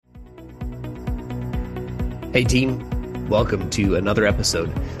Hey team, welcome to another episode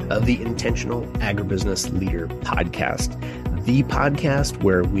of the Intentional Agribusiness Leader Podcast, the podcast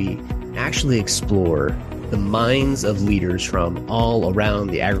where we actually explore the minds of leaders from all around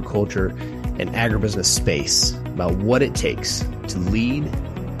the agriculture and agribusiness space about what it takes to lead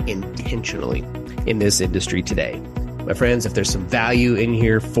intentionally in this industry today. My friends, if there's some value in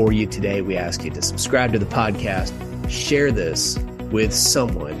here for you today, we ask you to subscribe to the podcast, share this with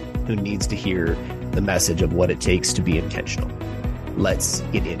someone who needs to hear the message of what it takes to be intentional. Let's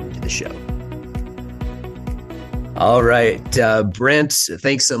get into the show. All right, Brent,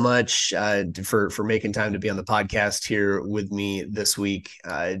 thanks so much for making time to be on the podcast here with me this week.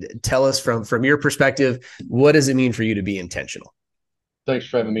 Tell us from your perspective, what does it mean for you to be intentional? Thanks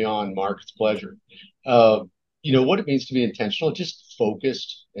for having me on, Mark. It's a pleasure. What it means to be intentional, just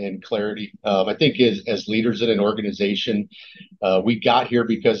focused and clarity. I think as leaders in an organization, we got here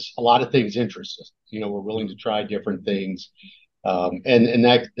because a lot of things interest us. We're willing to try different things. And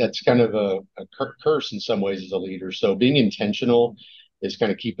that's kind of a curse in some ways as a leader. So being intentional is kind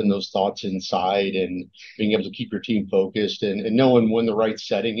of keeping those thoughts inside and being able to keep your team focused and knowing when the right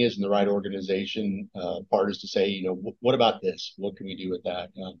setting is and the right organization part is to say, what about this? What can we do with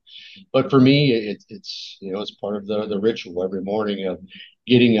that? But for me, it's part of the ritual every morning of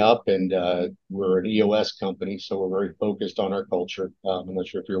getting up, and we're an EOS company, so we're very focused on our culture. I'm not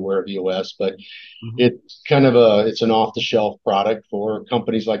sure if you're aware of EOS, but it's kind of it's an off-the-shelf product for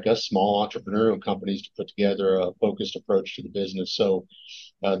companies like us, small entrepreneurial companies, to put together a focused approach to the business. So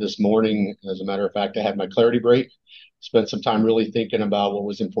this morning, as a matter of fact, I had my clarity break, spent some time really thinking about what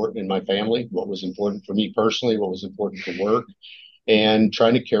was important in my family, what was important for me personally, what was important for work, and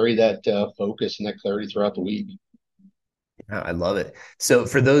trying to carry that focus and that clarity throughout the week. I love it. So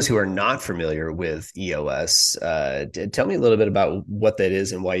for those who are not familiar with EOS, tell me a little bit about what that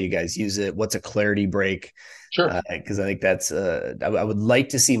is and why you guys use it. What's a clarity break? Sure. Because I think that's, I would like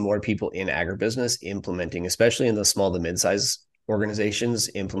to see more people in agribusiness implementing, especially in the small to mid-size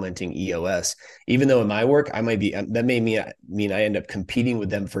organizations, implementing EOS. Even though in my work, that may mean I end up competing with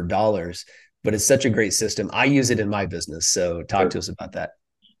them for dollars, but it's such a great system. I use it in my business. So talk to us about that.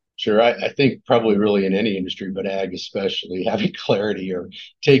 Sure. I think probably really in any industry, but ag especially, having clarity or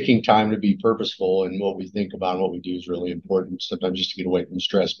taking time to be purposeful in what we think about and what we do is really important, sometimes just to get away from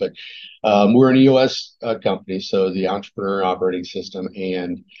stress. But we're an EOS company, so the Entrepreneurial Operating System.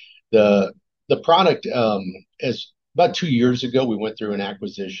 And the product, as about 2 years ago, we went through an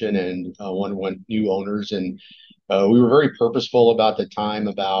acquisition and went new owners. And we were very purposeful about the time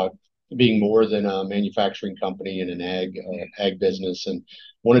about being more than a manufacturing company in an ag business, and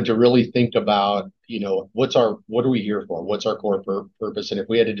wanted to really think about, what are we here for? What's our core purpose? And if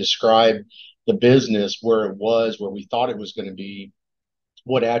we had to describe the business where we thought it was going to be,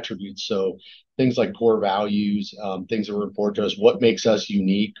 what attributes? So things like core values, things that were important to us, what makes us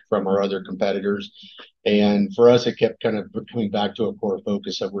unique from our other competitors. And for us, it kept kind of coming back to a core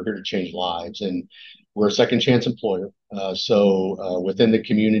focus that we're here to change lives. And we're a second chance employer. So within the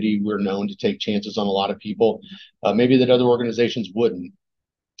community, we're known to take chances on a lot of people, maybe that other organizations wouldn't.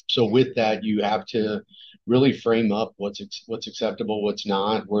 So with that, you have to really frame up what's acceptable, what's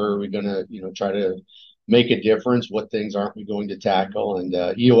not, where are we going to, try to make a difference, what things aren't we going to tackle.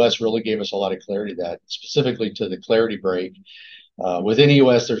 And EOS really gave us a lot of clarity that specifically to the clarity break. Within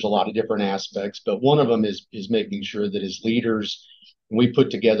EOS, there's a lot of different aspects, but one of them is making sure that as leaders, we put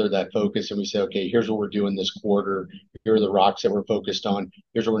together that focus and we say, okay, here's what we're doing this quarter. Here are the rocks that we're focused on.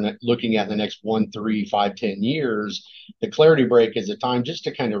 Here's what we're looking at in the next 1, 3, 5, 10 years. The clarity break is a time just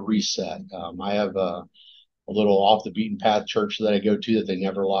to kind of reset. I have a little off the beaten path church that I go to that they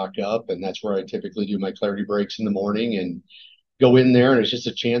never lock up. And that's where I typically do my clarity breaks in the morning and go in there. And it's just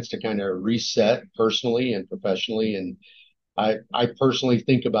a chance to kind of reset personally and professionally. And I personally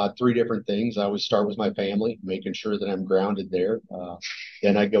think about 3 different things. I always start with my family, making sure that I'm grounded there.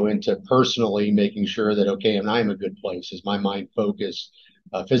 Then I go into personally making sure that, okay, and I'm a good place. Is my mind focused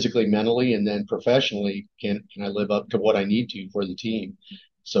physically, mentally, and then professionally, can I live up to what I need to for the team?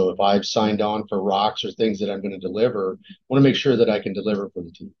 So if I've signed on for rocks or things that I'm going to deliver, I want to make sure that I can deliver for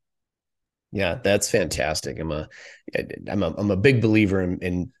the team. Yeah, that's fantastic. I'm a big believer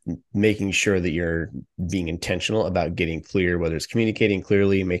in making sure that you're being intentional about getting clear, whether it's communicating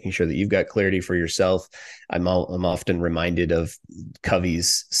clearly, making sure that you've got clarity for yourself. I'm often reminded of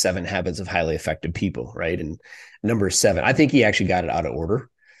Covey's 7 Habits of Highly Effective People, right? And number 7, I think he actually got it out of order.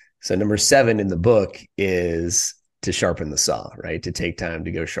 So number 7 in the book is to sharpen the saw, right? To take time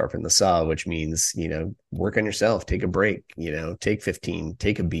to go sharpen the saw, which means, work on yourself, take a break, take 15,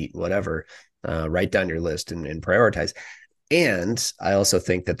 take a beat, whatever, write down your list and prioritize. And I also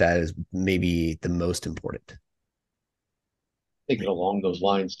think that that is maybe the most important. Thinking along those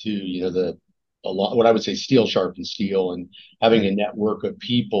lines too, a lot what I would say steel sharpens steel, and having Right. a network of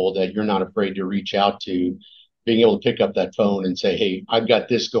people that you're not afraid to reach out to, being able to pick up that phone and say, "Hey, I've got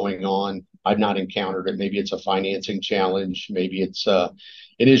this going on. I've not encountered it. Maybe it's a financing challenge. Maybe it's an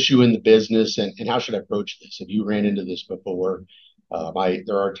issue in the business, and how should I approach this? Have you ran into this before?"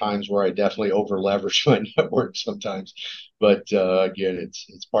 There are times where I definitely over leverage my network sometimes, but again,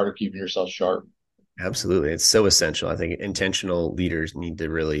 it's part of keeping yourself sharp. Absolutely. It's so essential. I think intentional leaders need to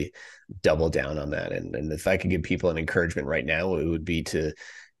really double down on that. And if I could give people an encouragement right now, it would be to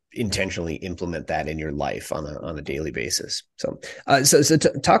intentionally implement that in your life on a daily basis.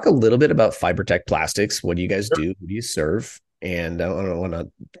 Talk a little bit about Fibertech Plastics. What do you guys do? Who do you serve? And I don't want to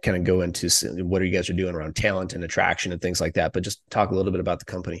kind of go into what you guys are doing around talent and attraction and things like that, but just talk a little bit about the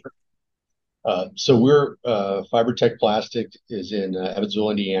company. So we're Fibertech Plastic is in Evansville,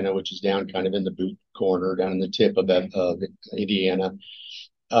 Indiana, which is down kind of in the boot corner, down in the tip of Indiana.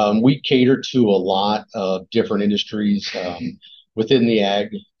 We cater to a lot of different industries within the ag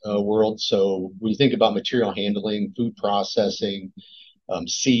world. So when you think about material handling, food processing,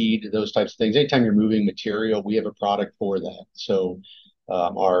 seed, those types of things, anytime you're moving material, we have a product for that. So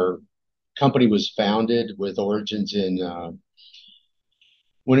our company was founded with origins in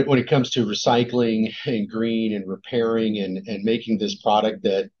when it comes to recycling and green and repairing and making this product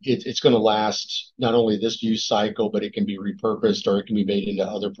that it's going to last not only this use cycle, but it can be repurposed or it can be made into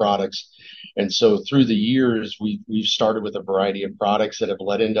other products. And so through the years, we've started with a variety of products that have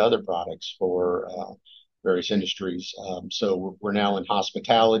led into other products for various industries. So we're now in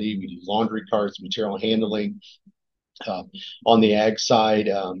hospitality. We do laundry carts, material handling. Uh, on the ag side,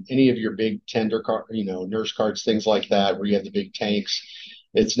 any of your big tender car, nurse carts, things like that, where you have the big tanks,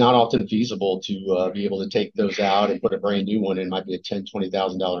 it's not often feasible to be able to take those out and put a brand new one in. It might be a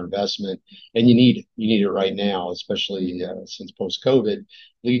 $10,000-$20,000 investment, and you need it right now, especially since post COVID,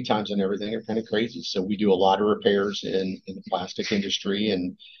 lead times and everything are kind of crazy. So we do a lot of repairs in the plastic industry,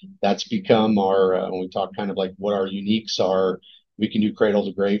 and that's become our when we talk kind of like what our uniques are. We can do cradle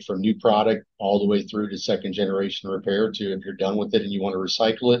to grave from new product all the way through to second generation repair to if you're done with it and you want to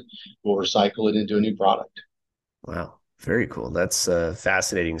recycle it, we'll recycle it into a new product. Wow, very cool. That's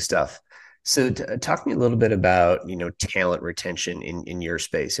fascinating stuff. Talk to me a little bit about talent retention in your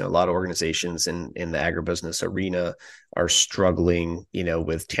space. A lot of organizations in the agribusiness arena are struggling,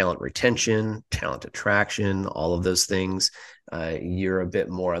 with talent retention, talent attraction, all of those things. You're a bit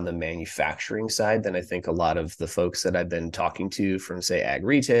more on the manufacturing side than I think a lot of the folks that I've been talking to from, say, ag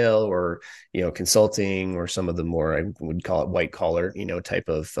retail or consulting or some of the more I would call it white collar, type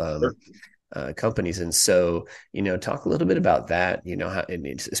of Sure. companies. And so, talk a little bit about that, how,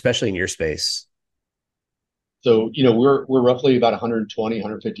 especially in your space. So, we're roughly about 120,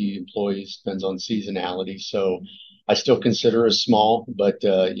 150 employees, depends on seasonality. So I still consider us small, but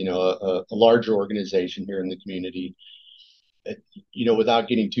a larger organization here in the community. Without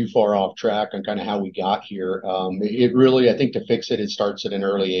getting too far off track on kind of how we got here, it really, I think to fix it, it starts at an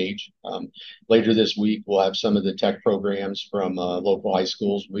early age. Later this week, we'll have some of the tech programs from local high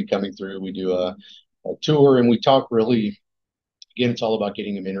schools will be coming through. We do a tour and we talk really, again, it's all about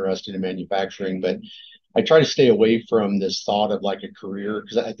getting them interested in manufacturing, but I try to stay away from this thought of like a career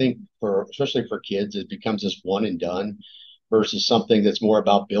because I think especially for kids, it becomes this one and done versus something that's more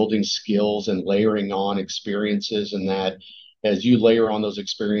about building skills and layering on experiences. And that as you layer on those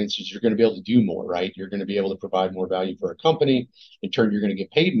experiences, you're going to be able to do more, right? You're going to be able to provide more value for a company. In turn, you're going to get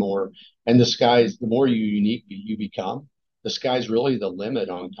paid more. And the more unique you become, the sky's really the limit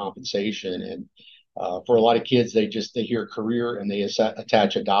on compensation. And for a lot of kids, they hear career and they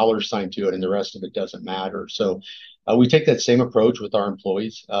attach a dollar sign to it, and the rest of it doesn't matter. So we take that same approach with our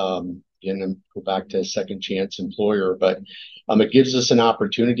employees. And go back to second chance employer, but it gives us an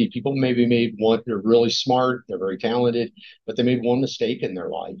opportunity. People maybe made one, they're really smart, they're very talented, but they made one mistake in their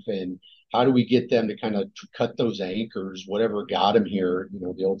life. And how do we get them to kind of cut those anchors, whatever got them here?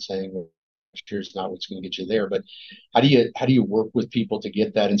 The old saying, here's not what's going to get you there, but how do you work with people to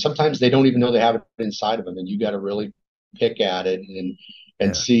get that? And sometimes they don't even know they have it inside of them, and you got to really pick at it and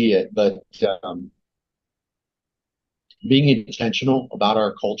Yeah. see it. But being intentional about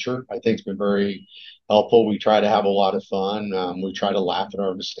our culture, I think, has been very helpful. We try to have a lot of fun. We try to laugh at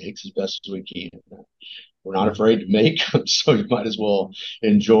our mistakes as best as we can. We're not afraid to make them, so you might as well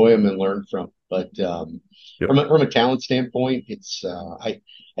enjoy them and learn from them. But Sure. from a talent standpoint, it's I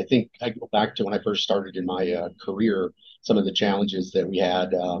think I go back to when I first started in my career. Some of the challenges that we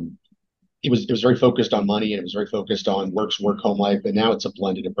had. It was very focused on money and it was very focused on work, home life, and now it's a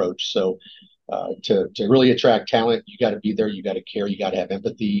blended approach. So to really attract talent, you got to be there, you got to care, you got to have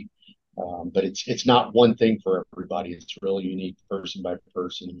empathy. But it's not one thing for everybody. It's really unique person by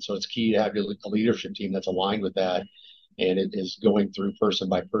person. And so it's key to have a leadership team that's aligned with that. And it is going through person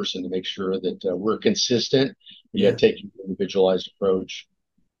by person to make sure that we're consistent, Yeah. yet taking an individualized approach.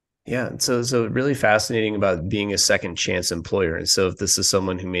 Yeah. So really fascinating about being a second chance employer. And so if this is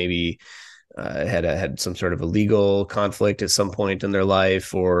someone who maybe had some sort of a legal conflict at some point in their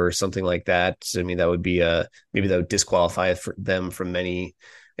life or something like that, I mean, that would be maybe that would disqualify them from many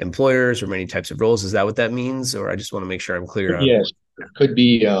employers or many types of roles. Is that what that means? Or I just want to make sure I'm clear on. Yes, could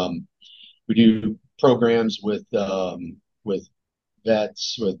be. We do programs with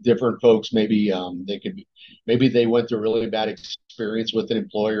vets, with different folks. Maybe maybe they went through a really bad experience with an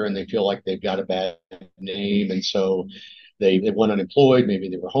employer and they feel like they've got a bad name, and so they went unemployed. Maybe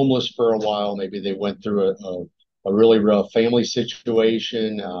they were homeless for a while. Maybe they went through a really rough family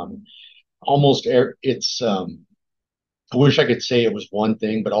situation. It's I wish I could say it was one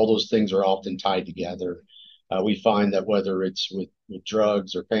thing, but all those things are often tied together. We find that whether it's with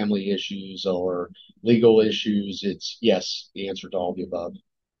drugs or family issues or legal issues, it's yes, the answer to all the above.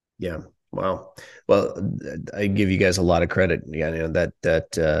 Yeah. Wow. Well, I give you guys a lot of credit. Yeah,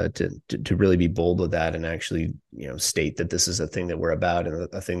 to really be bold with that and actually, state that this is a thing that we're about and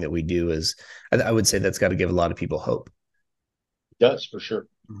a thing that we do is, I would say that's got to give a lot of people hope. It does for sure.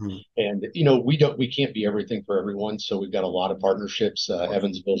 Mm-hmm. And we can't be everything for everyone, so we've got a lot of partnerships.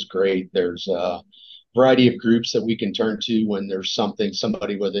 Evansville's great. There's a variety of groups that we can turn to when there's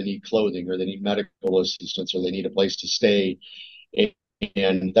somebody where they need clothing or they need medical assistance or they need a place to stay.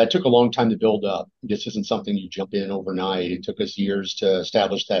 And that took a long time to build up. This isn't something you jump in overnight. It took us years to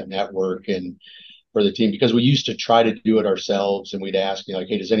establish that network and for the team because we used to try to do it ourselves and we'd ask, like,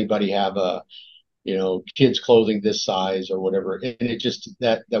 hey, does anybody have a kids clothing this size or whatever. And it just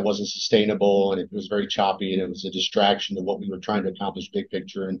that wasn't sustainable and it was very choppy and it was a distraction to what we were trying to accomplish big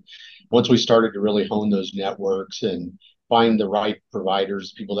picture. And once we started to really hone those networks and find the right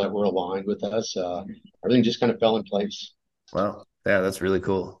providers, people that were aligned with us, everything just kind of fell in place. Wow. Yeah, that's really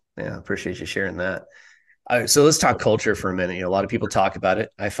cool. Yeah, appreciate you sharing that. All right, so let's talk culture for a minute. A lot of people talk about it.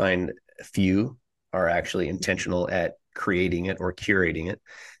 I find few are actually intentional at creating it or curating it.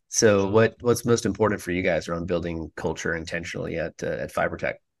 So what's most important for you guys around building culture intentionally at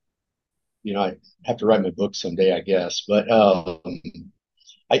Fibertech? I have to write my book someday, I guess. But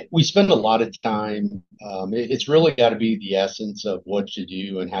we spend a lot of time. It's really got to be the essence of what you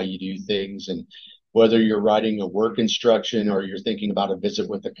do and how you do things, and whether you're writing a work instruction or you're thinking about a visit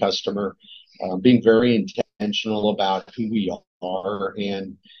with a customer, being very intentional about who we are.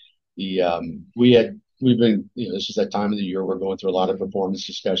 And we've been, this is that time of the year we're going through a lot of performance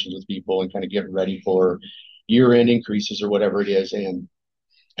discussions with people and kind of getting ready for year-end increases or whatever it is. And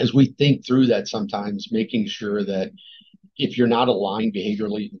as we think through that, sometimes making sure that if you're not aligned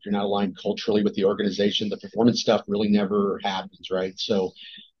behaviorally, if you're not aligned culturally with the organization, the performance stuff really never happens, right? So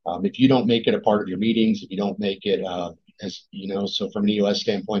if you don't make it a part of your meetings, if you don't make it, so from an EOS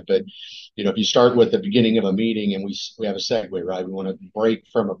standpoint, but if you start with the beginning of a meeting and we have a segue, right? We want to break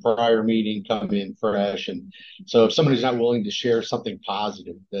from a prior meeting, come in fresh, and so if somebody's not willing to share something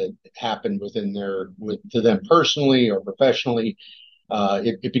positive that happened to them personally or professionally,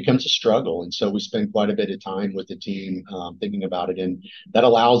 it becomes a struggle. And so we spend quite a bit of time with the team thinking about it. And that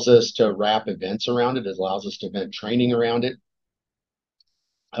allows us to wrap events around it. It allows us to event training around it.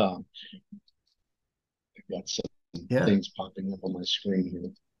 I've got some Yeah. things popping up on my screen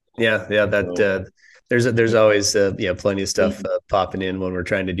here. Yeah. That So, there's always plenty of stuff popping in when we're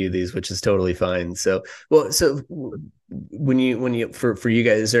trying to do these, which is totally fine. So when you for you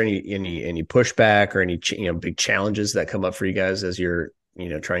guys, is there any pushback or any big challenges that come up for you guys as you're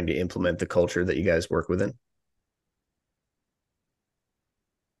trying to implement the culture that you guys work within?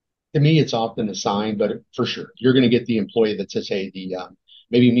 to me, it's often a sign, but for sure, you're going to get the employee that says, "Hey,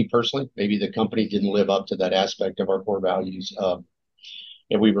 maybe me personally, maybe the company didn't live up to that aspect of our core values."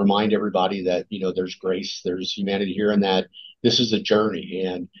 And we remind everybody that there's grace, there's humanity here, and that this is a journey,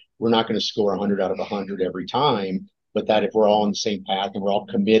 and we're not going to score 100 out of 100 every time. But that if we're all on the same path and we're all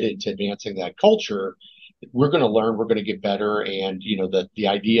committed to advancing that culture, we're going to learn, we're going to get better. And the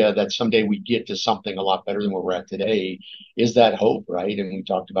idea that someday we get to something a lot better than where we're at today is that hope, right? And we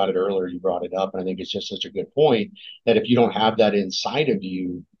talked about it earlier, you brought it up, and I think it's just such a good point that if you don't have that inside of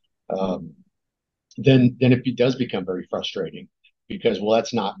you, um, then it does become very frustrating because, well,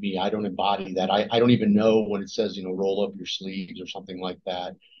 that's not me. I don't embody that. I don't even know when it says roll up your sleeves or something like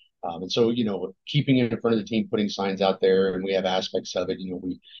that. And so keeping it in front of the team, putting signs out there, and we have aspects of it.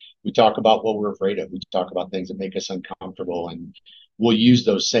 We talk about what we're afraid of. We talk about things that make us uncomfortable, and we'll use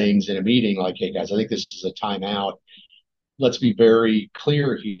those sayings in a meeting like, hey guys, I think this is a timeout. Let's be very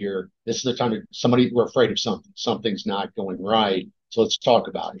clear here. This is the time to somebody, we're afraid of something. Something's not going right. So let's talk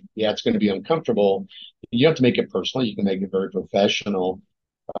about it. Yeah, it's going to be uncomfortable. You have to make it personal. You can make it very professional.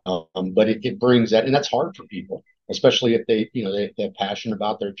 But it brings that, and that's hard for people, especially if they're passionate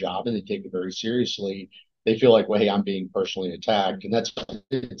about their job and they take it very seriously. They feel like, well, hey, I'm being personally attacked, and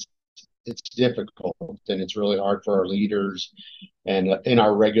it's it's difficult, and it's really hard for our leaders. And in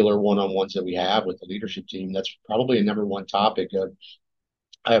our regular one-on-ones that we have with the leadership team, that's probably a number one topic of,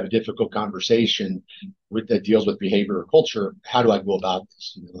 I have a difficult conversation that deals with behavior or culture. How do I go about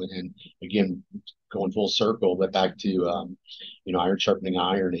this? And again, going full circle, but back to iron sharpening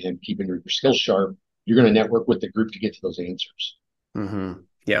iron and keeping your skills sharp. You're going to network with the group to get to those answers. Mm-hmm.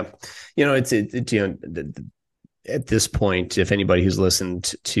 Yeah, at this point, if anybody who's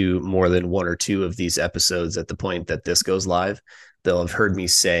listened to more than one or two of these episodes at the point that this goes live, they'll have heard me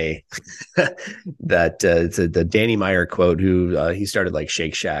say that it's the Danny Meyer quote, who he started like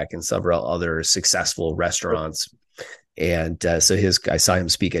Shake Shack and several other successful restaurants. And I saw him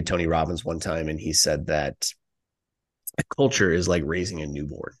speak at Tony Robbins one time, and he said that culture is like raising a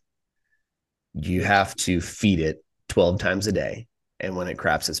newborn. You have to feed it 12 times a day. And when it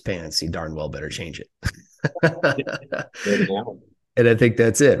craps its pants, you darn well better change it. And I think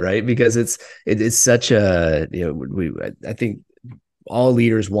that's it, right? Because it's such a, I think all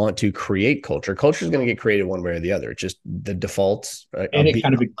leaders want to create culture. Culture is going to get created one way or the other. It's just the defaults. And it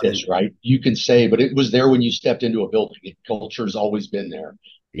kind of exists, right? You can say, but it was there when you stepped into a building. Culture has always been there.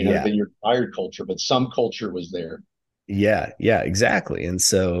 Then your desired culture, but some culture was there. Yeah, exactly. And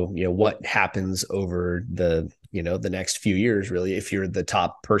so, what happens over the next few years, really, if you're the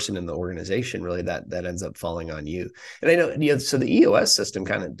top person in the organization, really that ends up falling on you. And I know, so the EOS system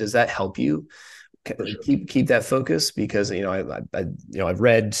does that help you keep that focus? Because, I've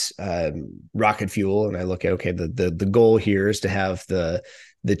read Rocket Fuel, and I look at, okay, the goal here is to have the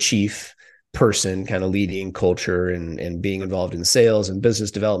chief person kind of leading culture and being involved in sales and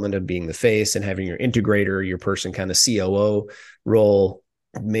business development and being the face, and having your integrator, your person kind of COO role,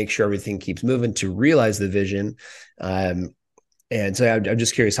 make sure everything keeps moving to realize the vision. And so I'm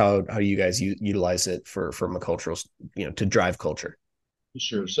just curious how you guys utilize it from a cultural, to drive culture.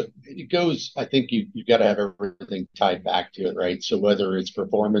 Sure. So it goes, I think you've got to have everything tied back to it, right? So whether it's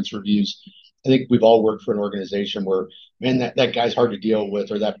performance reviews, I think we've all worked for an organization where, man, that guy's hard to deal with,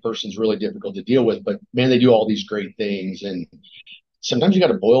 or that person's really difficult to deal with, but man, they do all these great things. And sometimes you got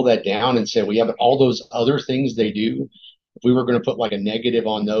to boil that down and say, well, yeah, but all those other things they do, if we were going to put like a negative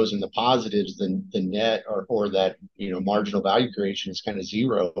on those and the positives, then the net or that, marginal value creation is kind of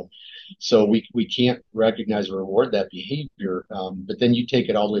zero. So we can't recognize or reward that behavior. But then you take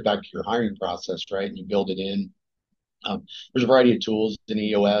it all the way back to your hiring process, right? And you build it in. There's a variety of tools in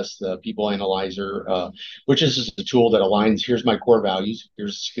EOS, the People Analyzer, which is just a tool that aligns, here's my core values,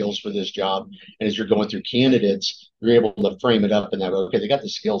 here's skills for this job. And as you're going through candidates, you're able to frame it up in that way. Okay, they got the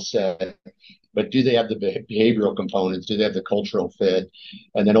skill set, but do they have the behavioral components? Do they have the cultural fit?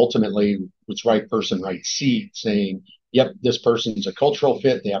 And then ultimately, it's right person, right seat, saying, yep, this person's a cultural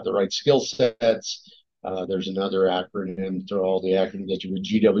fit. They have the right skill sets. There's another acronym through all the acronyms that you would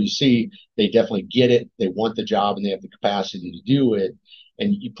GWC. They definitely get it. They want the job and they have the capacity to do it.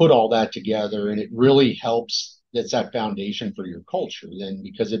 And you put all that together, and it really helps. That's that foundation for your culture. Then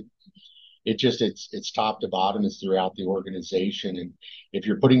because it's top to bottom, it's throughout the organization. And if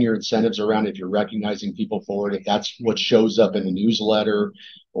you're putting your incentives around, if you're recognizing people for it, if that's what shows up in a newsletter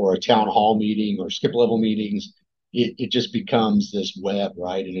or a town hall meeting or skip level meetings, it just becomes this web,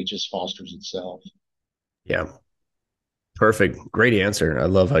 right? And it just fosters itself. Yeah. Perfect. Great answer. I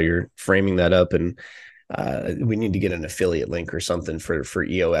love how you're framing that up. And we need to get an affiliate link or something for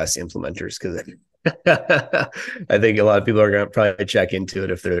EOS implementers, because I think a lot of people are going to probably check into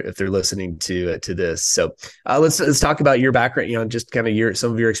it if they're listening to this. So let's talk about your background. Just kind of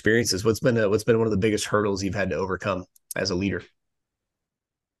some of your experiences. What's been one of the biggest hurdles you've had to overcome as a leader?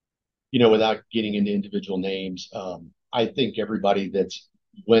 Without getting into individual names, I think everybody that's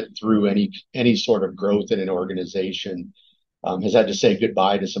went through any sort of growth in an organization has had to say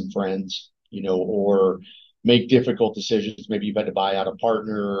goodbye to some friends, or make difficult decisions. Maybe you've had to buy out a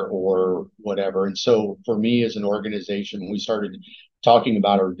partner or whatever. And so for me as an organization, when we started talking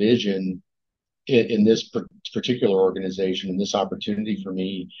about our vision in this particular organization and this opportunity for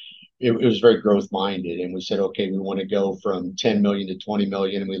me, it was very growth minded. And we said, okay, we want to go from 10 million to 20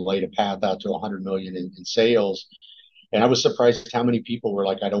 million. And we laid a path out to 100 million in sales. And I was surprised how many people were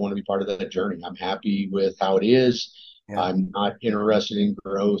like, I don't want to be part of that journey. I'm happy with how it is. Yeah. I'm not interested in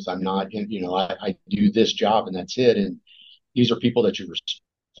growth. I'm not, I do this job and that's it. And these are people that you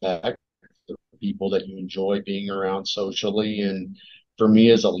respect, the people that you enjoy being around socially. And for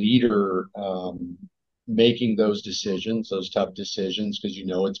me as a leader, making those decisions, those tough decisions, because you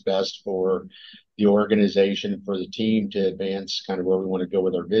know it's best for the organization, for the team to advance kind of where we want to go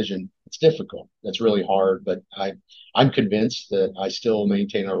with our vision. It's difficult. That's really hard, but I'm convinced that I still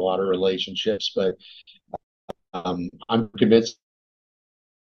maintain a lot of relationships, but I'm convinced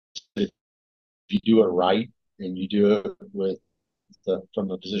that if you do it right and you do it with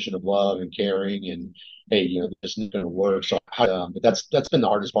from a position of love and caring and hey, this is going to work. So, but that's been the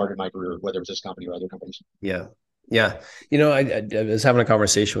hardest part of my career, whether it's this company or other companies. Yeah. Yeah. I was having a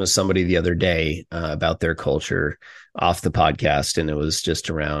conversation with somebody the other day about their culture off the podcast. And it was just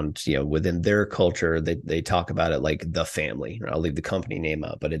around, within their culture, they talk about it like the family. I'll leave the company name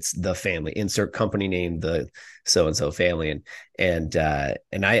out, but it's the family, insert company name, the so-and-so family. And I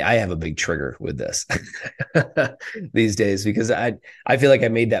have a big trigger with this these days because I feel like I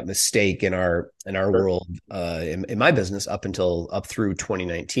made that mistake in our world, in my business up through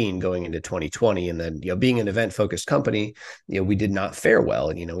 2019, going into 2020. And then, being an event focused company, we did not fare well.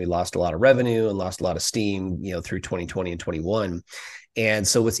 And, we lost a lot of revenue and lost a lot of steam, through 2020 and 21. And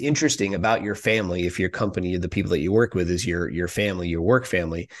so what's interesting about your family, if your company, the people that you work with is your family, your work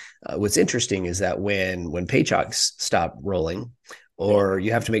family, what's interesting is that when paychecks stop rolling, or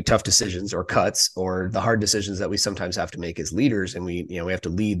you have to make tough decisions or cuts or the hard decisions that we sometimes have to make as leaders, and we have to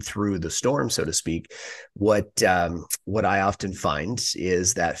lead through the storm, so to speak. What I often find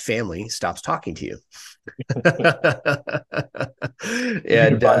is that family stops talking to you.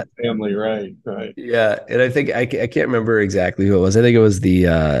 And family, right. Yeah, and I think I can't remember exactly who it was. I think it was the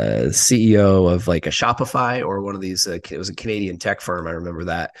CEO of like a Shopify or one of these. It was a Canadian tech firm. I remember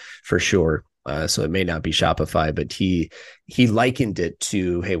that for sure. So it may not be Shopify, but he likened it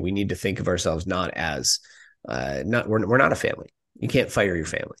to, hey, we need to think of ourselves not as we're not a family. You can't fire your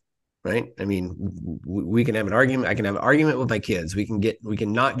family, right? I mean, we can have an argument. I can have an argument with my kids. We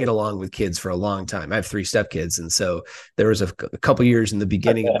can not get along with kids for a long time. I have 3 stepkids, and so there was a couple years in the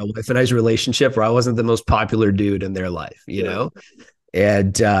beginning of my wife and I's relationship where I wasn't the most popular dude in their life,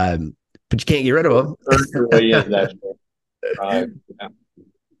 and but you can't get rid of them.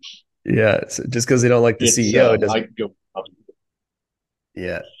 Yeah, so just because they don't like the CEO doesn't.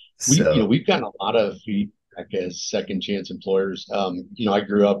 Yeah, so we've gotten a lot of feedback as second chance employers. I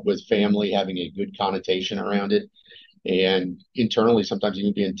grew up with family having a good connotation around it, and internally sometimes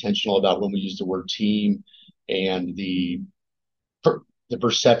even be intentional about when we use the word team and the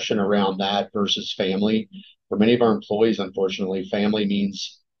perception around that versus family. For many of our employees, unfortunately, family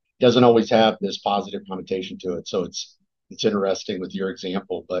doesn't always have this positive connotation to it. So it's interesting with your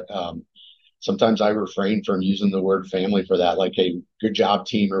example, but sometimes I refrain from using the word family for that, like, hey, good job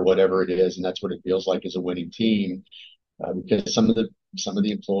team or whatever it is. And that's what it feels like as a winning team. Because some of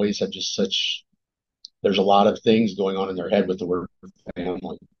the employees have just there's a lot of things going on in their head with the word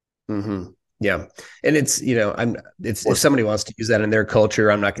family. Mm-hmm. Yeah. And it's, if somebody wants to use that in their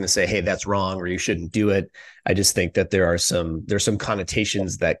culture, I'm not going to say, hey, that's wrong, or you shouldn't do it. I just think that there's some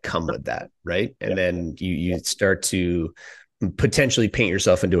connotations that come with that. Right. And then you start to potentially paint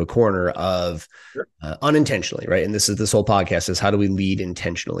yourself into a corner of unintentionally. Right. And this whole podcast is how do we lead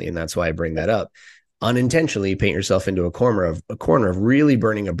intentionally? And that's why I bring that up. Unintentionally paint yourself into a corner of really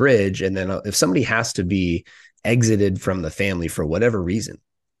burning a bridge. And then if somebody has to be exited from the family for whatever reason,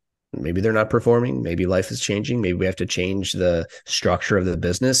 maybe they're not performing, maybe life is changing, maybe we have to change the structure of the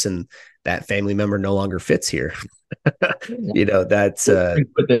business and that family member no longer fits here. That's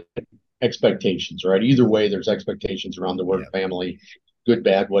but the expectations, right? Either way, there's expectations around the word family, good,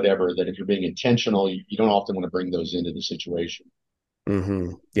 bad, whatever, that if you're being intentional, you don't often want to bring those into the situation.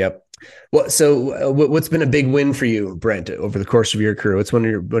 Mm-hmm. Yep. Well, so what's been a big win for you, Brent, over the course of your career? What's one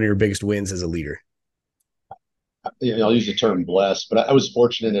of your biggest wins as a leader? I'll use the term blessed, but I was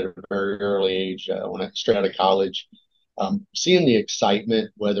fortunate at a very early age when I straight out of college, seeing the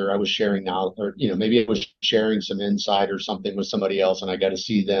excitement, whether I was sharing now or, maybe I was sharing some insight or something with somebody else and I got to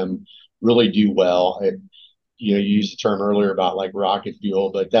see them really do well. You used the term earlier about like rocket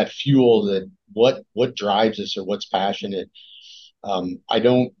fuel, but that fuel that what drives us or what's passionate. I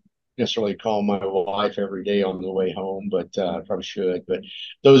don't necessarily call my wife every day on the way home, but I probably should. But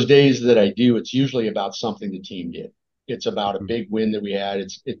those days that I do, it's usually about something the team did. It's about a big win that we had.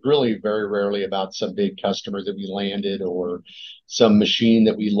 It's really very rarely about some big customer that we landed or some machine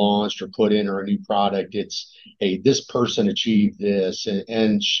that we launched or put in or a new product. It's, hey, this person achieved this, and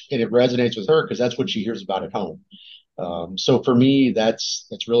it resonates with her because that's what she hears about at home. So for me, that's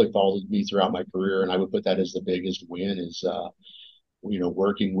really followed me throughout my career, and I would put that as the biggest win is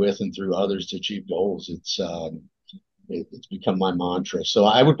working with and through others to achieve goals. It's it's become my mantra. So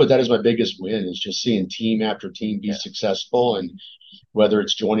I would put that as my biggest win, is just seeing team after team be successful. And whether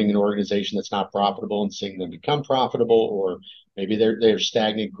it's joining an organization that's not profitable and seeing them become profitable, or maybe they're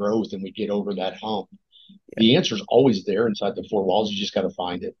stagnant growth and we get over that hump. The answer is always there inside the four walls. You just got to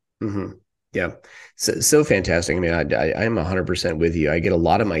find it. Mm-hmm. Yeah. So fantastic. I mean, I am 100% with you. I get a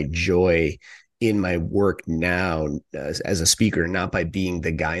lot of my joy in my work now as a speaker, not by being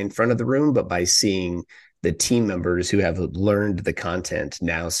the guy in front of the room, but by seeing the team members who have learned the content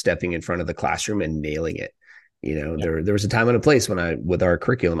now stepping in front of the classroom and nailing it. You know, there was a time and a place when with our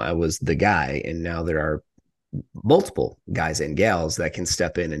curriculum, I was the guy, and now there are multiple guys and gals that can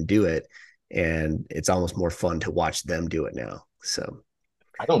step in and do it. And it's almost more fun to watch them do it now. So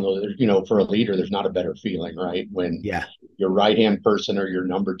I don't know. For a leader, there's not a better feeling, right? When yeah, your right hand person or your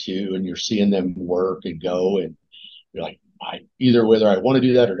number two, and you're seeing them work and go, and you're like, either whether I want to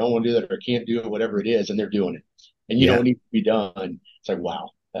do that or don't want to do that or can't do it, whatever it is, and they're doing it, and you know yeah. it needs to be done. It's like, wow,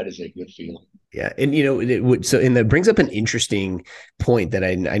 that is a good feeling. Yeah. And, you know, it would, so, and that brings up an interesting point that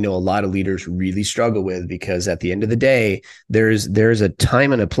I know a lot of leaders really struggle with, because at the end of the day, there's a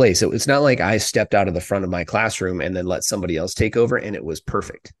time and a place. So it's not like I stepped out of the front of my classroom and then let somebody else take over and it was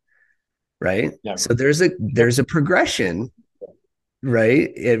perfect. Right. Never. So there's a progression, right.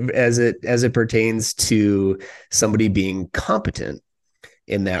 As it pertains to somebody being competent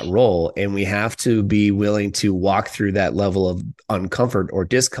in that role. And we have to be willing to walk through that level of uncomfort or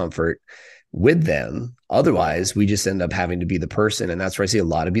discomfort with them. Otherwise, we just end up having to be the person. And that's where I see a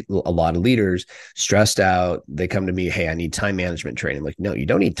lot of leaders stressed out. They come to me, hey, I need time management training. I'm like, no, you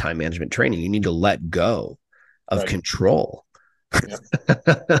don't need time management training. You need to let go of control. Yep.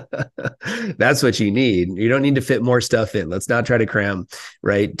 That's what you need. You don't need to fit more stuff in. Let's not try to cram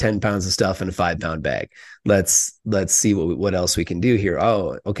 10 pounds of stuff in a 5-pound bag. Let's see what else we can do here.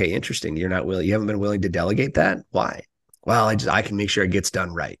 Oh, okay. Interesting. You haven't been willing to delegate that. Why? Well, I can make sure it gets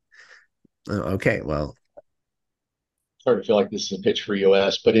done right. Okay. Well, Starting to feel like this is a pitch for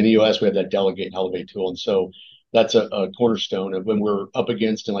EOS, but in EOS we have that delegate and elevate tool, and so that's a cornerstone of when we're up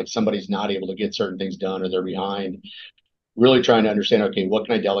against and like somebody's not able to get certain things done or they're behind. Really trying to understand, okay, what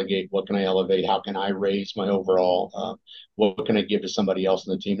can I delegate? What can I elevate? How can I raise my overall? What can I give to somebody else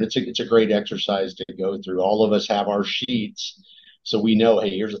in the team? And it's a great exercise to go through. All of us have our sheets, so we know,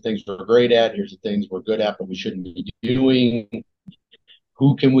 hey, here's the things we're great at. Here's the things we're good at, but we shouldn't be doing.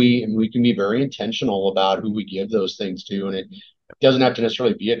 And we can be very intentional about who we give those things to. And it doesn't have to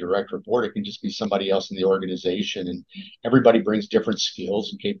necessarily be a direct report. It can just be somebody else in the organization. And everybody brings different skills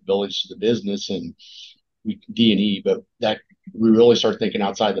and capabilities to the business, and we D&E, but that we really start thinking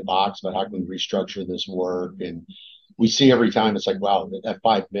outside the box about how can we restructure this work. And we see every time, it's like, wow, that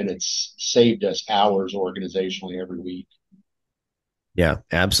 5 minutes saved us hours organizationally every week. Yeah,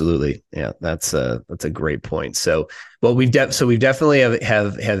 absolutely. Yeah, that's a great point. So, well, we've definitely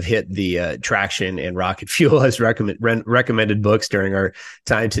have hit the traction and rocket fuel as recommended books during our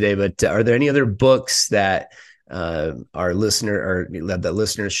time today. But are there any other books that our that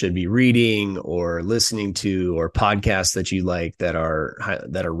listeners should be reading or listening to, or podcasts that you like that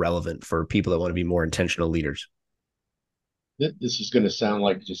are relevant for people that want to be more intentional leaders? This is going to sound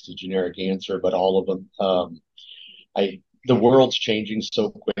like just a generic answer, but all of them. The world's changing so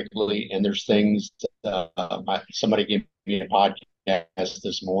quickly, and there's things. Somebody gave me a podcast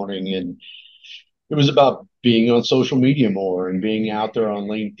this morning, and it was about being on social media more and being out there on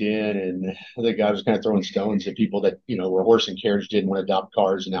LinkedIn. And the guy was kind of throwing stones at people that were horse and carriage, didn't want to adopt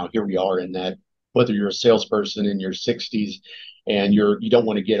cars, and now here we are in that. Whether you're a salesperson in your 60s and you don't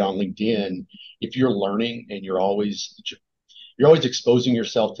want to get on LinkedIn, if you're learning and you're always exposing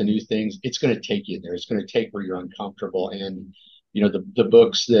yourself to new things, it's going to take you there. It's going to take where you're uncomfortable. And, the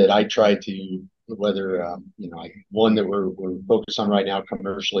books that I try to, whether, one that we're focused on right now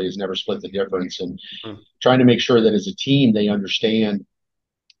commercially is Never Split the Difference, and trying to make sure that as a team, they understand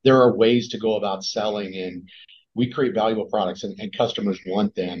there are ways to go about selling, and we create valuable products, and customers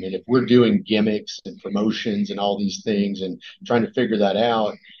want them. And if we're doing gimmicks and promotions and all these things and trying to figure that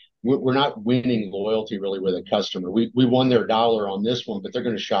out, we're not winning loyalty really with a customer. We won their dollar on this one, but they're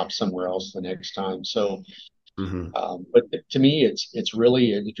going to shop somewhere else the next time. So, but to me, it's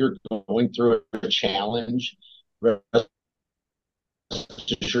really, if you're going through a challenge, rest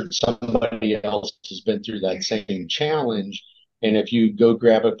assured somebody else has been through that same challenge. And if you go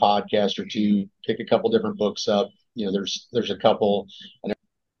grab a podcast or two, pick a couple different books up, there's a couple, and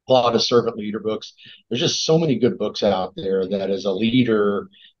a lot of servant leader books. There's just so many good books out there that as a leader,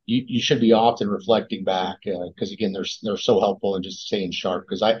 you should be often reflecting back, because again, they're so helpful and just staying sharp,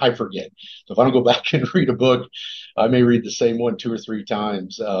 because I forget. So if I don't go back and read a book, I may read the same one 2 or 3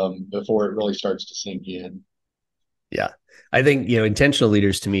 times before it really starts to sink in. Yeah. I think, intentional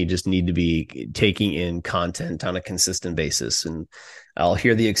leaders to me just need to be taking in content on a consistent basis. And I'll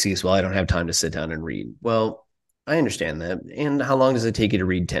hear the excuse, well, I don't have time to sit down and read. Well, I understand that. And how long does it take you to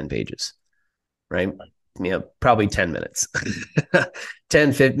read 10 pages? Right? Probably 10 minutes,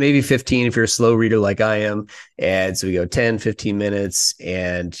 10, 15, maybe 15 if you're a slow reader like I am. And so we go 10, 15 minutes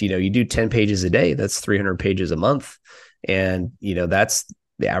and, you do 10 pages a day. That's 300 pages a month. And, that's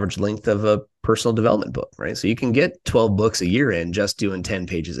the average length of a personal development book, right? So you can get 12 books a year in just doing 10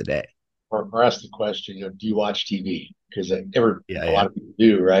 pages a day. Or ask the question, do you watch TV? Because a Yeah. lot of people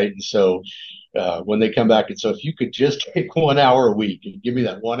do, right? And so when they come back, and so if you could just take 1 hour a week and give me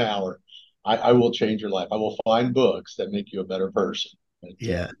that 1 hour, I will change your life. I will find books that make you a better person. But,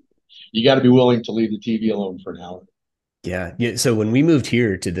 Yeah. you got to be willing to leave the TV alone for an hour. Yeah. Yeah. So when we moved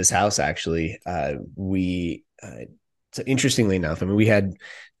here to this house, actually, so interestingly enough, I mean, we had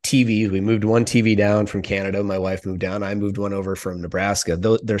TVs. We moved one TV down from Canada. My wife moved down. I moved one over from Nebraska.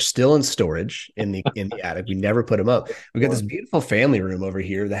 They're still in storage in the attic. We never put them up. We got this beautiful family room over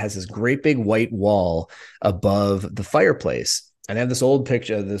here that has this great big white wall above the fireplace. And I have this old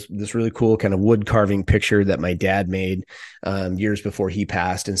picture, this really cool kind of wood carving picture that my dad made years before he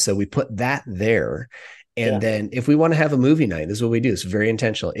passed. And so we put that there. And Yeah. then if we want to have a movie night, this is what we do. It's very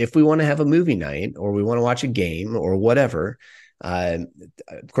intentional. If we want to have a movie night or we want to watch a game or whatever, uh,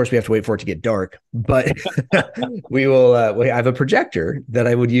 of course we have to wait for it to get dark, but we will, I have a projector that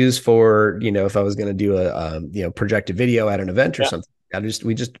I would use for, if I was going to do a, project a video at an event or Yeah.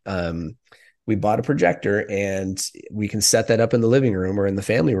 something. We bought a projector and we can set that up in the living room or in the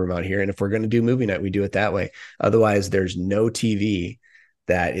family room out here. And if we're going to do movie night, we do it that way. Otherwise there's no TV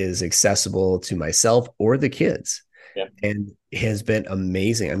that is accessible to myself or the kids. Yeah. And it has been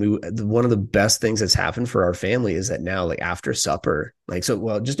amazing. I mean, one of the best things that's happened for our family is that now, like after supper,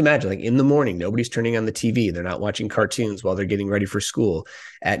 just imagine, like in the morning, nobody's turning on the TV. They're not watching cartoons while they're getting ready for school.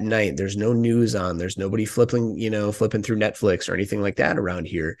 At night, there's no news on. There's nobody flipping through Netflix or anything like that around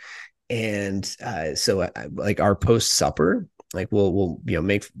here. And so like our post supper, like we'll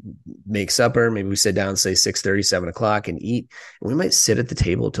make supper. Maybe we sit down, say 6:30, 7 o'clock and eat. And we might sit at the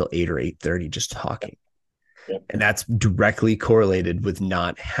table till 8 or 8:30 just talking. Yeah. And that's directly correlated with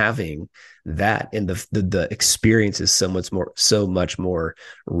not having that. And the experience is so much more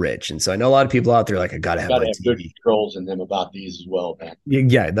rich. And so I know a lot of people out there like, I gotta have my have good TV. controls in them about these as well, man.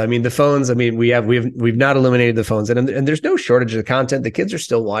 Yeah, I mean the phones. I mean we've not eliminated the phones, and there's no shortage of content. The kids are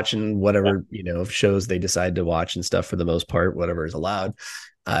still watching whatever shows they decide to watch and stuff for the most part, whatever is allowed.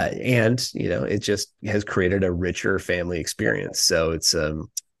 And it just has created a richer family experience. So it's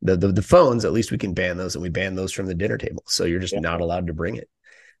the phones. At least we can ban those, and we ban those from the dinner table. So you're just not allowed to bring it.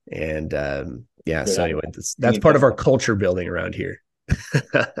 And so anyway, that's part of our culture building around here.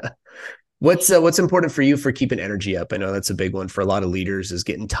 What's important for you for keeping energy up? I know that's a big one for a lot of leaders, is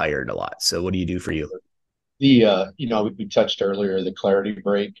getting tired a lot. So what do you do for you? We touched earlier the clarity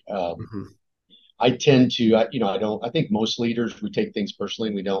break. I tend to, I think most leaders, we take things personally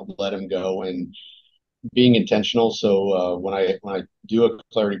and we don't let them go, and being intentional. So when I do a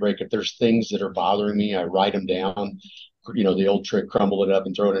clarity break, if there's things that are bothering me, I write them down. The old trick, crumble it up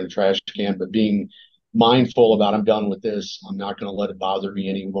and throw it in a trash can. But being mindful about, I'm done with this. I'm not going to let it bother me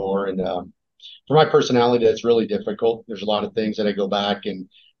anymore. And for my personality, that's really difficult. There's a lot of things that I go back and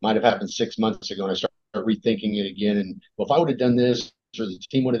might have happened 6 months ago, and I start rethinking it again. And well, if I would have done this, or the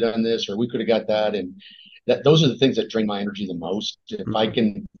team would have done this, or we could have got that, and those are the things that drain my energy the most. If I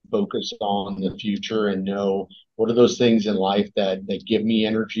can focus on the future and know what are those things in life that give me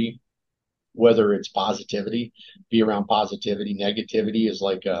energy, whether it's positivity, be around positivity. Negativity is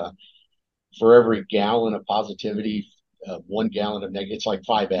like for every gallon of positivity, 1 gallon of negative, it's like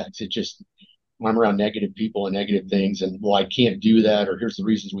 5x. It just, when I'm around negative people and negative things, and well, I can't do that, or here's the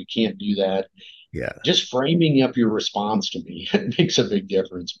reasons we can't do that. Yeah. Just framing up your response to me makes a big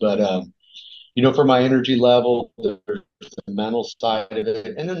difference. But for my energy level, there's the mental side of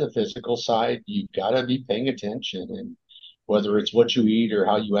it, and then the physical side. You've got to be paying attention, and whether it's what you eat or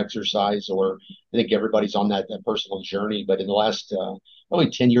how you exercise, or I think everybody's on that personal journey. But in the last only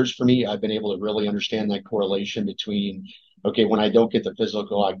 10 years for me, I've been able to really understand that correlation between, okay, when I don't get the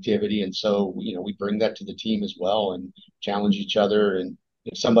physical activity, and so we bring that to the team as well and challenge each other. And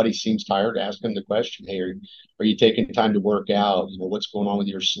if somebody seems tired, ask them the question, hey, are you taking time to work out? What's going on with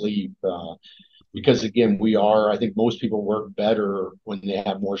your sleep? Because again, I think most people work better when they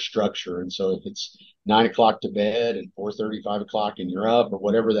have more structure. And so if it's 9 o'clock to bed and 4:30, 5 o'clock and you're up, or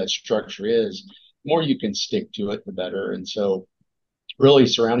whatever that structure is, the more you can stick to it, the better. And so really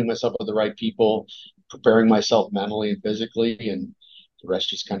surrounding myself with the right people, preparing myself mentally and physically, and the rest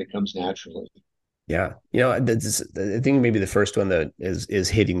just kind of comes naturally. Yeah. I think maybe the first one that is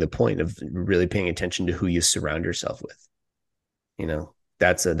hitting the point of really paying attention to who you surround yourself with.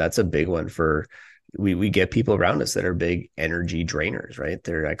 That's a big one for we get people around us that are big energy drainers, right?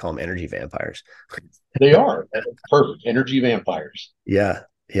 I call them energy vampires. They are perfect energy vampires. Yeah.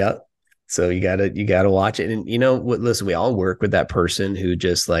 Yeah. So you gotta watch it. And you know what, listen, we all work with that person who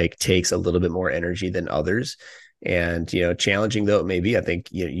just like takes a little bit more energy than others. And challenging though it may be, I think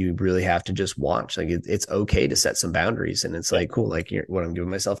you really have to just watch. Like it's okay to set some boundaries. And it's Yeah. like, cool, like what I'm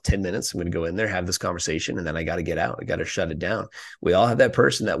giving myself 10 minutes. I'm gonna go in there, have this conversation, and then I gotta get out. I gotta shut it down. We all have that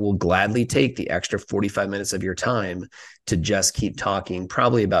person that will gladly take the extra 45 minutes of your time to just keep talking,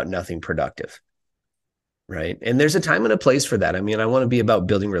 probably about nothing productive. Right. And there's a time and a place for that. I mean, I want to be about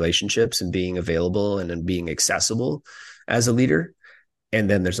building relationships and being available and being accessible as a leader. And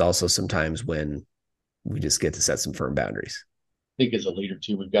then there's also some times when we just get to set some firm boundaries. I think as a leader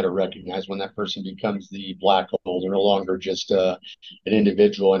too, we've got to recognize when that person becomes the black hole. They're no longer just an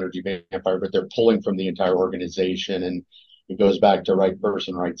individual energy vampire, but they're pulling from the entire organization. And it goes back to right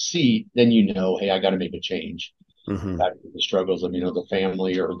person, right seat. Then hey, I got to make a change. Mm-hmm. Back to the struggles of the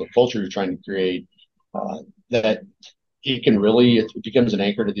family or the culture you're trying to create. That it becomes an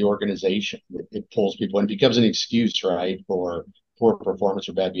anchor to the organization. It pulls people and becomes an excuse, right, for poor performance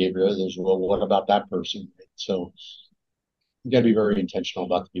or bad behavior. Others, well, what about that person? So you got to be very intentional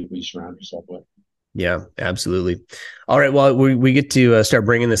about the people you surround yourself with. Yeah, absolutely. All right. Well, we get to start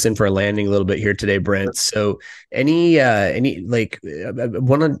bringing this in for a landing a little bit here today, Brent. So, any like, I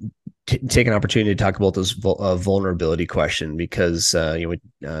want to take an opportunity to talk about this vulnerability question because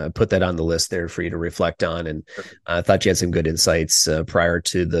put that on the list there for you to reflect on, and I thought you had some good insights prior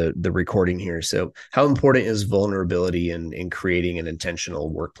to the recording here. So, how important is vulnerability in creating an intentional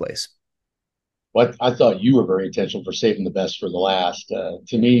workplace? Well, I thought you were very intentional for saving the best for the last.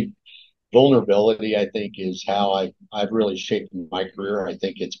 To me, vulnerability, I think, is how I've really shaped my career. I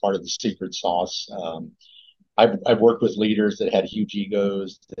think it's part of the secret sauce. I've worked with leaders that had huge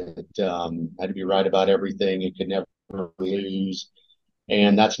egos that had to be right about everything and could never lose,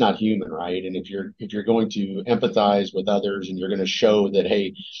 and that's not human, right? And if you're going to empathize with others and you're going to show that,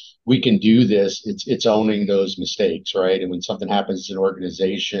 hey, we can do this, it's owning those mistakes, right? And when something happens in an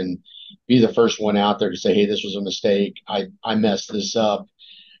organization, be the first one out there to say, hey, this was a mistake. I messed this up.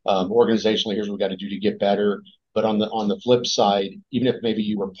 Organizationally, here's what we got to do to get better. But on the flip side, even if maybe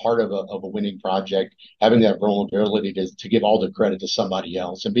you were part of a winning project, having that vulnerability to give all the credit to somebody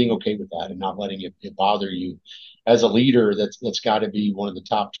else and being okay with that and not letting it bother you. As a leader, that's got to be one of the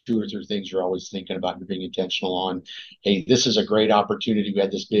top 2 or 3 things you're always thinking about. You're being intentional on. Hey, this is a great opportunity. We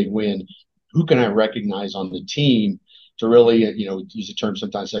had this big win. Who can I recognize on the team to really, use the term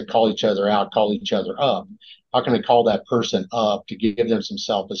sometimes, say, call each other out, call each other up? How can I call that person up to give them some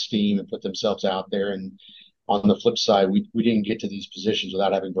self-esteem and put themselves out there? And on the flip side, we didn't get to these positions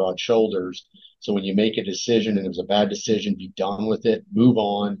without having broad shoulders. So when you make a decision and it was a bad decision, be done with it, move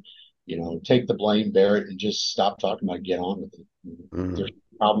on, take the blame, bear it, and just stop talking about it, get on with it. Mm-hmm. There's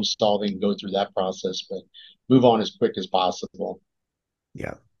problem solving, go through that process, but move on as quick as possible.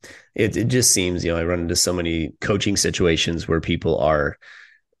 Yeah. It just seems, I run into so many coaching situations where people are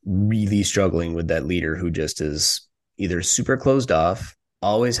really struggling with that leader who just is either super closed off,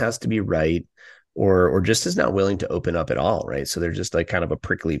 always has to be right, or just is not willing to open up at all, right? So they're just like kind of a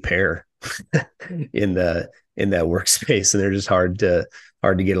prickly pear in that workspace, and they're just hard to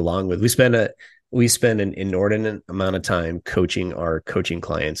get along with. We spend an inordinate amount of time coaching our coaching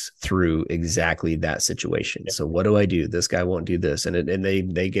clients through exactly that situation. So what do I do? This guy won't do this. And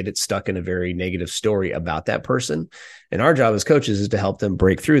they get it stuck in a very negative story about that person. And our job as coaches is to help them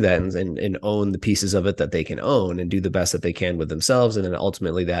break through that and own the pieces of it that they can own and do the best that they can with themselves. And then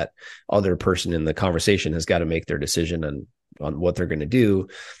ultimately that other person in the conversation has got to make their decision on what they're going to do.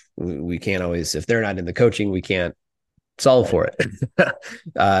 We can't always, if they're not in the coaching, we can't solve for it.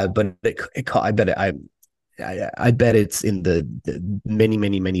 But I bet it's in the many,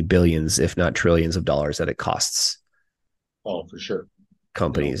 many, many billions, if not trillions of dollars that it costs Oh, for sure.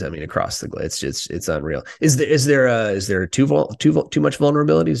 companies. I mean, across the globe, it's unreal. Is there too much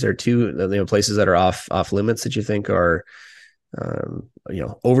vulnerability? Is there places that are off limits that you think are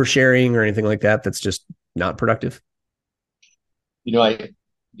oversharing or anything like that? That's just not productive. I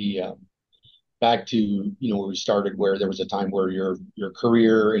the back to where we started, where there was a time where your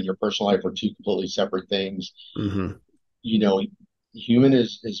career and your personal life were two completely separate things. Mm-hmm. you know Human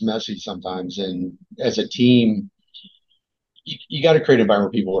is messy sometimes, and as a team, you got to create an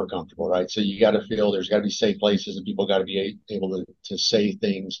environment where people are comfortable, right? So you got to feel there's got to be safe places and people got to be able to say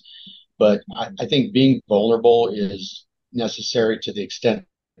things. But I think being vulnerable is necessary to the extent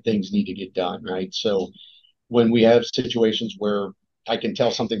things need to get done, right? So when we have situations where I can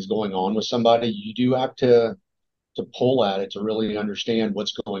tell something's going on with somebody, you do have to pull at it to really understand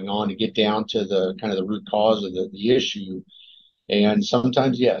what's going on and get down to the kind of the root cause of the issue. And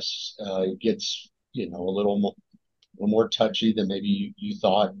sometimes, yes, it gets, a little more touchy than maybe you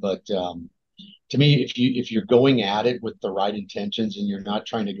thought. But to me, if you're going at it with the right intentions and you're not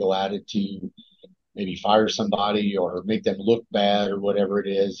trying to go at it to maybe fire somebody or make them look bad or whatever it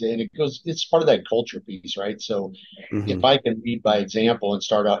is, and it's part of that culture piece, right? So if Hmm. I can lead by example and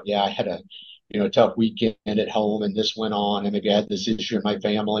start out, yeah, I had a tough weekend at home and this went on and maybe I had this issue in my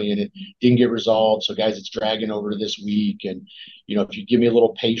family and it didn't get resolved. So guys, it's dragging over to this week. And, if you give me a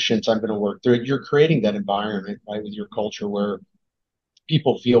little patience, I'm going to work through it. You're creating that environment, right, with your culture where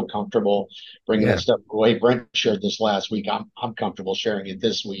people feel comfortable bringing that Yeah. stuff away. Brent shared this last week. I'm comfortable sharing it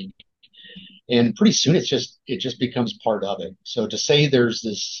this week. And pretty soon it just becomes part of it. So to say there's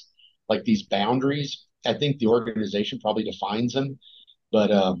this like these boundaries, I think the organization probably defines them,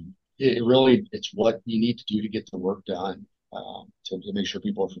 but it really it's what you need to do to get the work done to make sure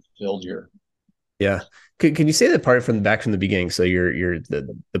people are fulfilled here. Yeah. Can you say that part from back from the beginning? So you're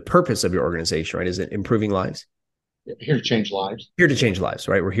the purpose of your organization, right? Is it improving lives? Here to change lives. Here to change lives,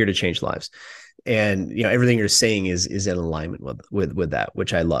 right? We're here to change lives. And everything you're saying is in alignment with that,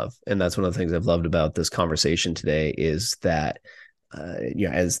 which I love. And that's one of the things I've loved about this conversation today is that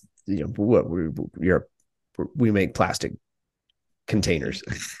as what we make plastic containers.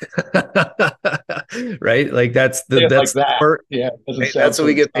 Right? Like that's the Say it like that's that. work, Yeah, it doesn't right? sound That's what so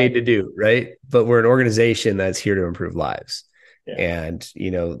we get paid exciting. to do, right? But we're an organization that's here to improve lives. Yeah. And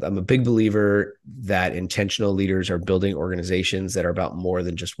I'm a big believer that intentional leaders are building organizations that are about more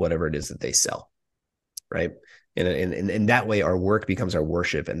than just whatever it is that they sell, right? And in that way, our work becomes our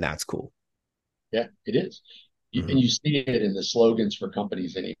worship, and that's cool. Yeah, it is. And Mm-hmm. you see it in the slogans for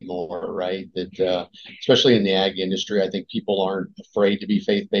companies anymore, right? That especially in the ag industry, I think people aren't afraid to be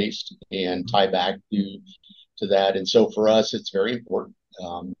faith-based and tie back to that. And so for us, it's very important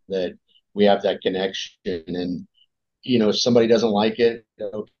that we have that connection. And if somebody doesn't like it,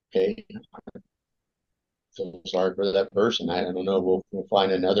 okay, feel sorry for that person. I don't know. We'll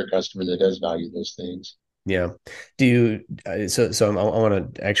find another customer that does value those things. Yeah. Do you, I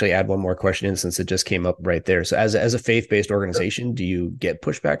want to actually add one more question in since it just came up right there. So as a faith-based organization, do you get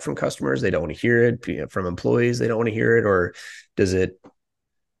pushback from customers? They don't want to hear it, from employees. They don't want to hear it, or does it?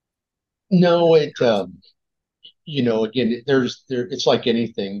 No, again, it's like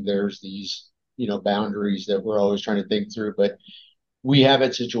anything. There's these, boundaries that we're always trying to think through. But we have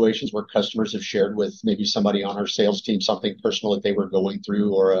had situations where customers have shared with maybe somebody on our sales team something personal that they were going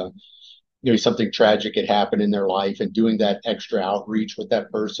through, or something tragic had happened in their life, and doing that extra outreach with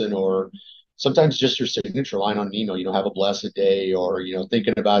that person, or sometimes just your signature line on an email. Have a blessed day, or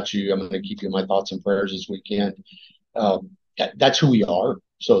thinking about you. I'm going to keep you in my thoughts and prayers this weekend. That's who we are.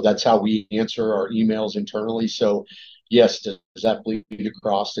 So that's how we answer our emails internally. So yes, does that bleed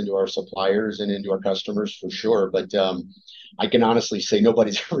across into our suppliers and into our customers? For sure. But I can honestly say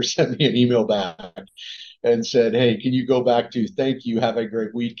nobody's ever sent me an email back and said, "Hey, can you go back to thank you, have a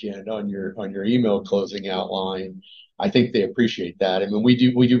great weekend" on your email closing outline. I think they appreciate that. I mean, we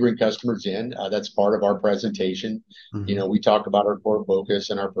do bring customers in. That's part of our presentation. Mhm. We talk about our core focus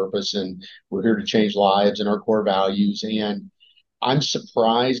and our purpose, and we're here to change lives and our core values. And I'm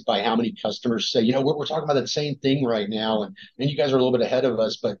surprised by how many customers say, we're talking about the same thing right now, and you guys are a little bit ahead of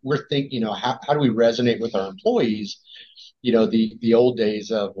us, but we're thinking, how do we resonate with our employees? The old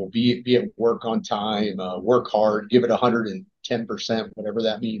days of, well, be at work on time, work hard, give it 110%, whatever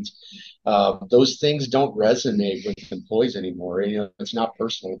that means. Those things don't resonate with employees anymore. It's not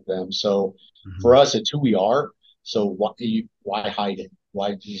personal to them. So for Mhm. us, it's who we are. So why hide it?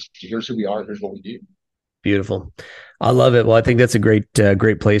 Why just here's who we are. Here's what we do. Beautiful. I love it. Well, I think that's a great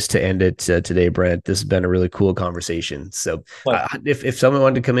place to end it today, Brent. This has been a really cool conversation. So, But if someone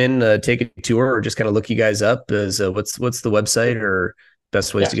wanted to come in, take a tour, or just kind of look you guys up, is what's the website or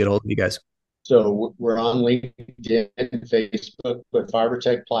best ways yeah, to get a hold of you guys? so we're on LinkedIn, Facebook, but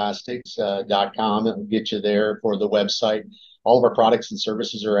fibertechplastics.com. It will get you there for the website. All of our products and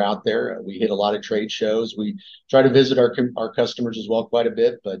services are out there. We hit a lot of trade shows. We try to visit our customers as well quite a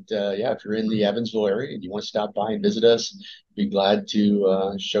bit. But yeah, if you're in the Evansville area and you want to stop by and visit us, be glad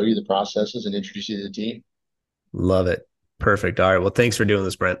to show you the processes and introduce you to the team. Love it. Perfect. All right. Well, thanks for doing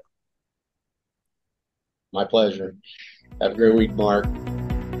this, Brent. My pleasure. Have a great week, Mark.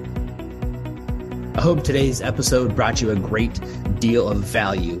 I hope today's episode brought you a great deal of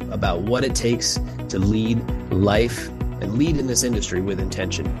value about what it takes to lead life and lead in this industry with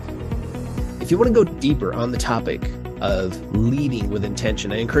intention. If you want to go deeper on the topic of leading with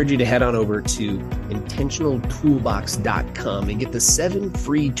intention, I encourage you to head on over to intentionaltoolbox.com and get the 7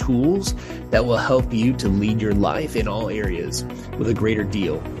 free tools that will help you to lead your life in all areas with a greater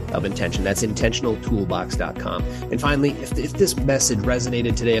deal of intention. That's intentionaltoolbox.com. And finally, if this message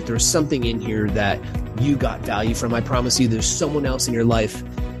resonated today, if there's something in here that you got value from, I promise you there's someone else in your life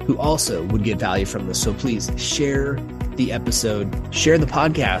who also would get value from this. So please share the episode, share the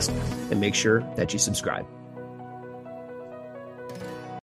podcast, and make sure that you subscribe.